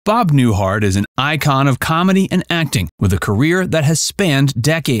Bob Newhart is an icon of comedy and acting with a career that has spanned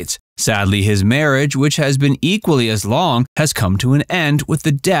decades. Sadly, his marriage, which has been equally as long, has come to an end with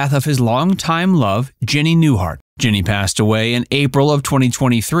the death of his longtime love, Ginnie Newhart. Ginnie passed away in April of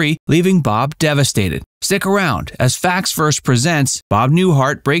 2023, leaving Bob devastated. Stick around, as Facts First presents, Bob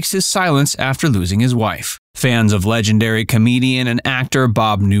Newhart breaks his silence after losing his wife. Fans of legendary comedian and actor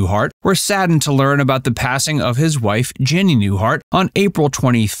Bob Newhart were saddened to learn about the passing of his wife, Ginnie Newhart, on April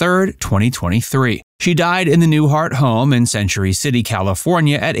 23, 2023. She died in the Newhart home in Century City,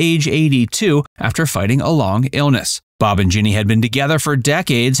 California at age 82 after fighting a long illness. Bob and Ginnie had been together for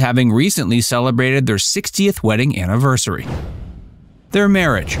decades, having recently celebrated their 60th wedding anniversary. Their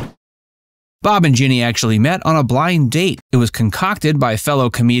marriage. Bob and Ginnie actually met on a blind date. It was concocted by fellow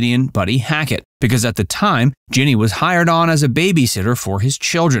comedian Buddy Hackett, because at the time, Ginnie was hired on as a babysitter for his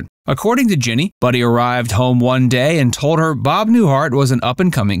children. According to Ginnie, Buddy arrived home one day and told her Bob Newhart was an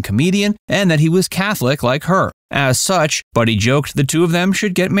up-and-coming comedian and that he was Catholic like her. As such, Buddy joked the two of them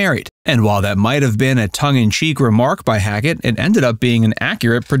should get married. And while that might have been a tongue-in-cheek remark by Hackett, it ended up being an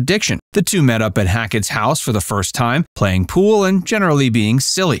accurate prediction. The two met up at Hackett's house for the first time, playing pool and generally being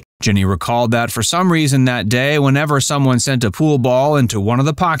silly. Ginnie recalled that for some reason that day, whenever someone sent a pool ball into one of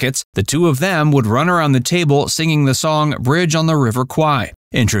the pockets, the two of them would run around the table singing the song Bridge on the River Kwai.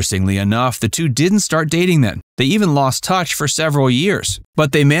 Interestingly enough, the two didn't start dating then. They even lost touch for several years.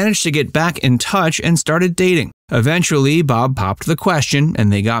 But they managed to get back in touch and started dating. Eventually, Bob popped the question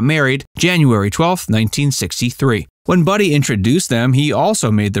and they got married January 12, 1963. When Buddy introduced them, he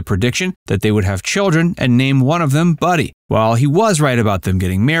also made the prediction that they would have children and named one of them Buddy. While he was right about them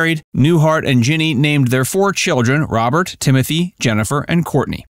getting married, Newhart and Ginnie named their 4 children Robert, Timothy, Jennifer, and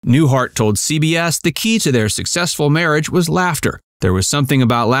Courtney. Newhart told CBS the key to their successful marriage was laughter. There was something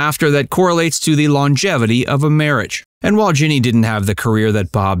about laughter that correlates to the longevity of a marriage. And while Ginnie didn't have the career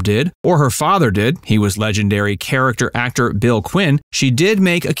that Bob did, or her father did, he was legendary character actor Bill Quinn, she did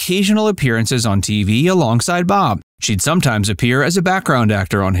make occasional appearances on TV alongside Bob. She'd sometimes appear as a background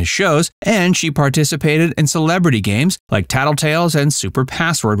actor on his shows, and she participated in celebrity games like Tattletales and Super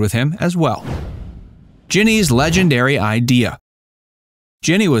Password with him as well. Ginnie's legendary idea.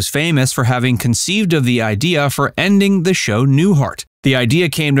 Ginnie was famous for having conceived of the idea for ending the show Newhart. The idea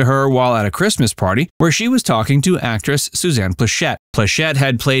came to her while at a Christmas party where she was talking to actress Suzanne Pleshette. Pleshette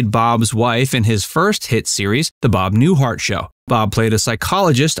had played Bob's wife in his first hit series, The Bob Newhart Show. Bob played a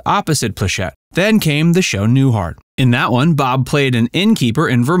psychologist opposite Pleshette. Then came the show Newhart. In that one, Bob played an innkeeper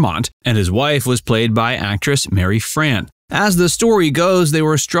in Vermont, and his wife was played by actress Mary Fran. As the story goes, they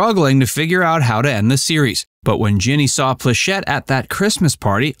were struggling to figure out how to end the series. But when Ginnie saw Pleshette at that Christmas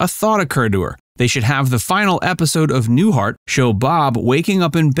party, a thought occurred to her. They should have the final episode of Newhart show Bob waking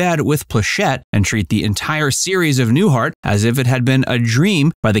up in bed with Pleshette and treat the entire series of Newhart as if it had been a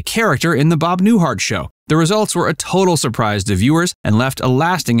dream by the character in the Bob Newhart Show. The results were a total surprise to viewers and left a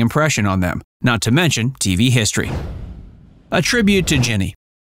lasting impression on them, not to mention TV history. A tribute to Ginnie.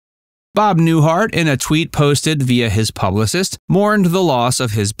 Bob Newhart, in a tweet posted via his publicist, mourned the loss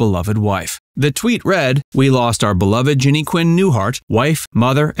of his beloved wife. The tweet read, "We lost our beloved Ginnie Quinn Newhart, wife,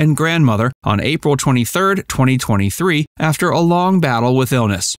 mother, and grandmother on April 23, 2023, after a long battle with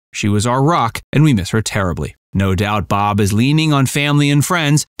illness. She was our rock, and we miss her terribly." No doubt Bob is leaning on family and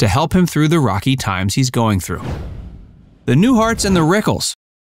friends to help him through the rocky times he's going through. The Newharts and the Rickles.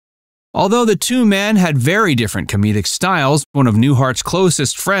 Although the two men had very different comedic styles, one of Newhart's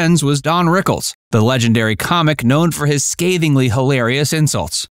closest friends was Don Rickles, the legendary comic known for his scathingly hilarious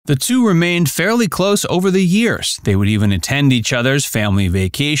insults. The two remained fairly close over the years. They would even attend each other's family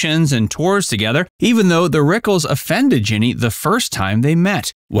vacations and tours together, even though the Rickles offended Ginnie the first time they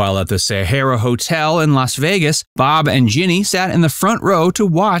met. While at the Sahara Hotel in Las Vegas, Bob and Ginnie sat in the front row to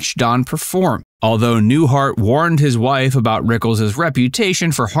watch Don perform. Although Newhart warned his wife about Rickles'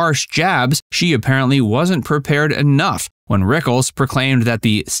 reputation for harsh jabs, she apparently wasn't prepared enough when Rickles proclaimed that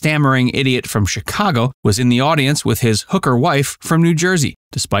the stammering idiot from Chicago was in the audience with his hooker wife from New Jersey.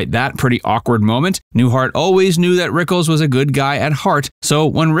 Despite that pretty awkward moment, Newhart always knew that Rickles was a good guy at heart, so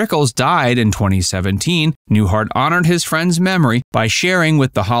when Rickles died in 2017, Newhart honored his friend's memory by sharing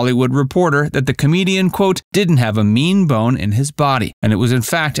with The Hollywood Reporter that the comedian, quote, didn't have a mean bone in his body, and it was in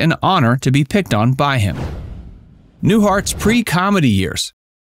fact an honor to be picked on by him. Newhart's pre-comedy years.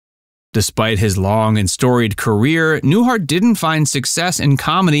 Despite his long and storied career, Newhart didn't find success in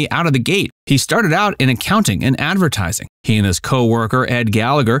comedy out of the gate. He started out in accounting and advertising. He and his co-worker Ed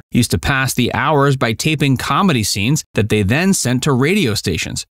Gallagher used to pass the hours by taping comedy scenes that they then sent to radio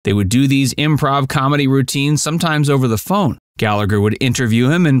stations. They would do these improv comedy routines sometimes over the phone. Gallagher would interview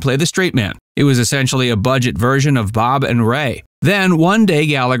him and play the straight man. It was essentially a budget version of Bob and Ray. Then one day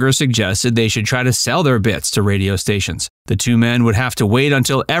Gallagher suggested they should try to sell their bits to radio stations. The two men would have to wait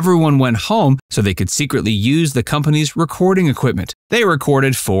until everyone went home so they could secretly use the company's recording equipment. They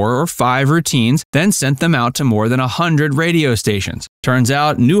recorded 4 or 5 routines, then sent them out to more than 100 radio stations. Turns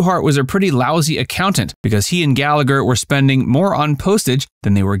out Newhart was a pretty lousy accountant because he and Gallagher were spending more on postage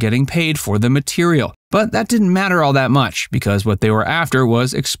than they were getting paid for the material. But that didn't matter all that much because what they were after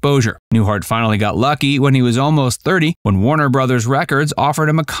was exposure. Newhart finally got lucky when he was almost 30 when Warner Brothers Records offered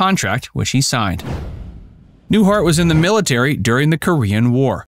him a contract, which he signed. Newhart was in the military during the Korean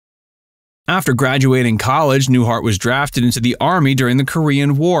War. After graduating college, Newhart was drafted into the Army during the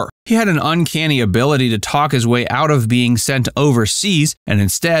Korean War. He had an uncanny ability to talk his way out of being sent overseas and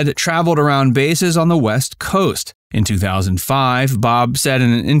instead traveled around bases on the West Coast. In 2005, Bob said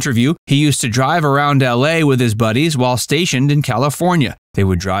in an interview he used to drive around LA with his buddies while stationed in California. They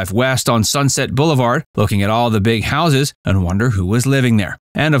would drive west on Sunset Boulevard, looking at all the big houses and wonder who was living there.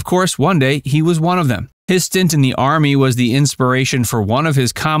 And of course, one day he was one of them. His stint in the Army was the inspiration for one of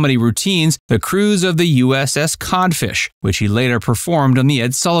his comedy routines, the cruise of the USS Codfish, which he later performed on The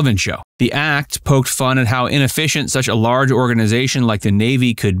Ed Sullivan Show. The act poked fun at how inefficient such a large organization like the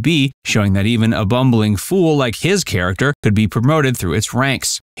Navy could be, showing that even a bumbling fool like his character could be promoted through its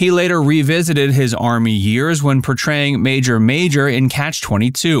ranks. He later revisited his Army years when portraying Major Major in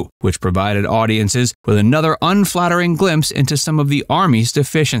Catch-22, which provided audiences with another unflattering glimpse into some of the Army's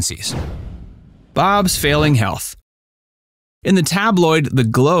deficiencies. Bob's failing health. In the tabloid The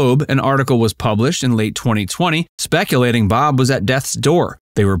Globe, an article was published in late 2020 speculating Bob was at death's door.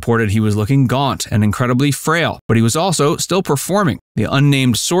 They reported he was looking gaunt and incredibly frail, but he was also still performing. The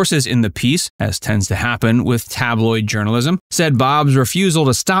unnamed sources in the piece, as tends to happen with tabloid journalism, said Bob's refusal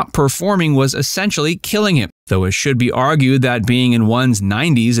to stop performing was essentially killing him, though it should be argued that being in one's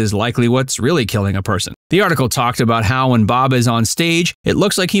 90s is likely what's really killing a person. The article talked about how when Bob is on stage, it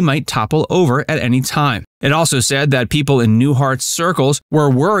looks like he might topple over at any time. It also said that people in Newhart's circles were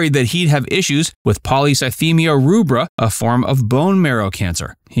worried that he'd have issues with polycythemia rubra, a form of bone marrow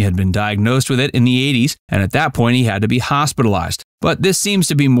cancer. He had been diagnosed with it in the 80s, and at that point he had to be hospitalized. But this seems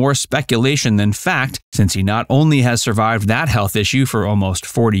to be more speculation than fact, since he not only has survived that health issue for almost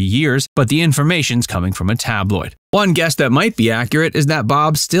 40 years, but the information's coming from a tabloid. One guess that might be accurate is that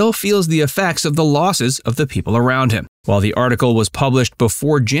Bob still feels the effects of the losses of the people around him. While the article was published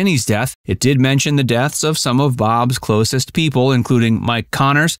before Ginnie's death, it did mention the deaths of some of Bob's closest people, including Mike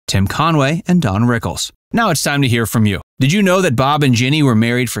Connors, Tim Conway, and Don Rickles. Now it's time to hear from you. Did you know that Bob and Ginnie were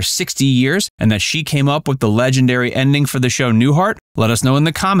married for 60 years and that she came up with the legendary ending for the show Newhart? Let us know in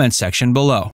the comments section below.